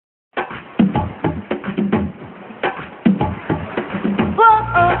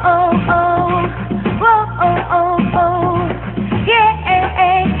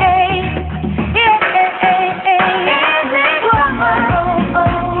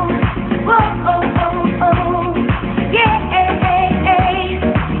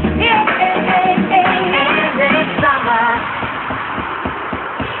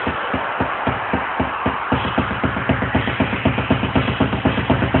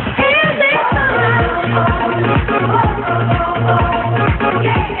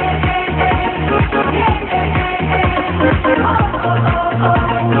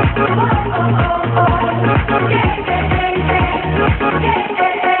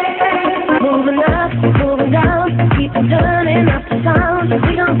around.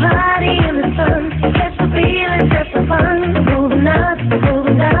 We gon' party in the sun. Catch the feeling, catch the fun. Moving up,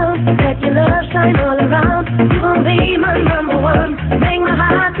 moving down. Let your love shine all around. You gon' be my number one. Make my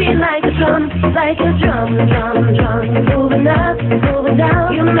heart beat like a drum, like a drum, drum, drum. Moving up, moving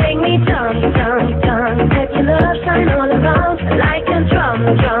down. You make me jump, jump, jump. Let your love shine all around, like a drum,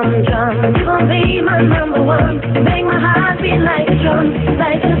 drum, drum. You gon' be my number one. Make my heart beat like a drum,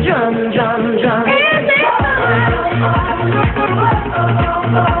 like a drum, drum, drum. Is it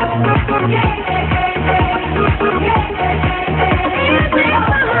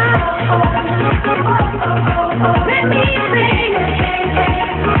let me sing.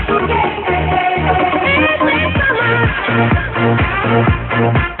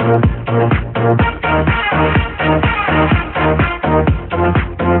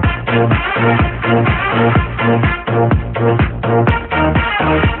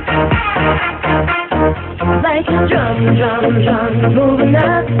 Like a drum, drum, drum. Moving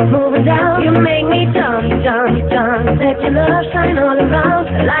up, moving down. You make me jump, jump, jump. Let your love shine all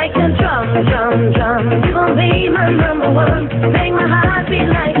around. Like a drum, drum, drum. You gon' be my number one. Make my heart beat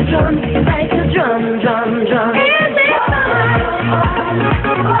like a drum, like a drum, drum, drum. Is it summer?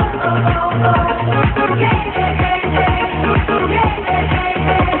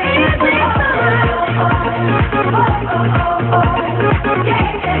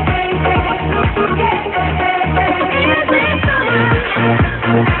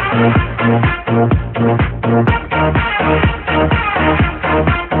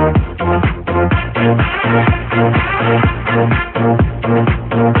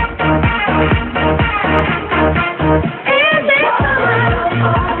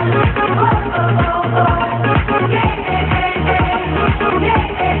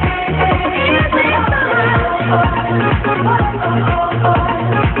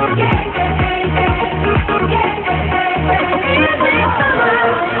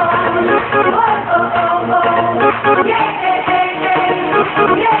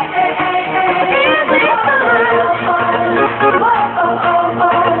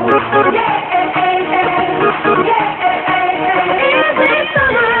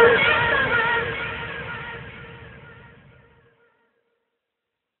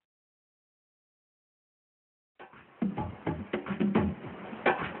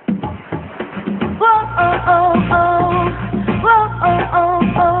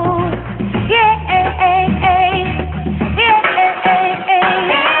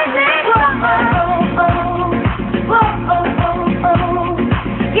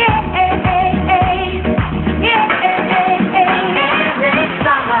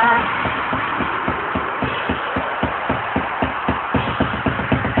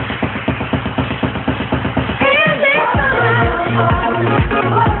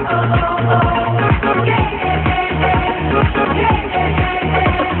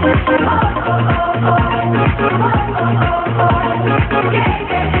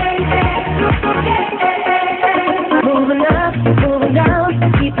 Moving up, moving down,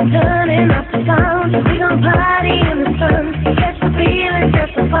 keep on turning up the sound. We gon' party in the sun, catch the feeling,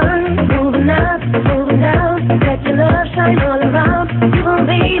 catch the fun. Moving up, moving down, let your love shine all around. You gon'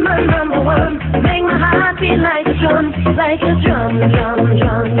 be my number one, make my heart beat like a drum, like a drum, drum,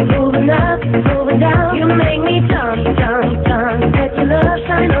 drum. Moving up, moving down, you make me jump, jump, jump. Let your love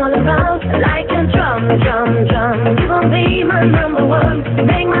shine all around, like a drum, drum, drum. You gon' be my number one,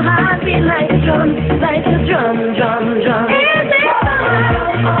 make my heart beat like a drum, like a drum, drum, drum. Is it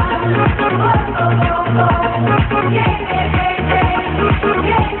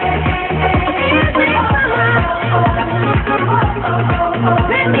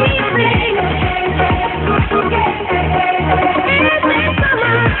let me sing.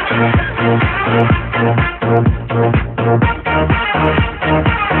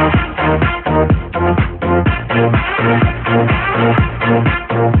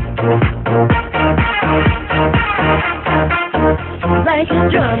 Like a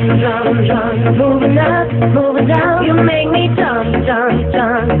drum, drum, drum. Moving up, moving down. You make me jump, jump,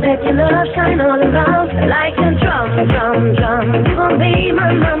 jump. Let your love shine all around. Like a drum, drum, drum. You gon' be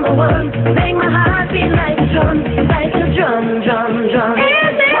my number one. Make my heart beat like a drum, like a drum, drum, drum.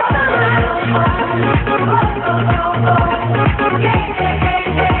 Is it summer?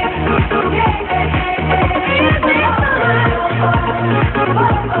 Is it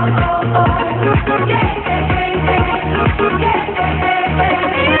summer?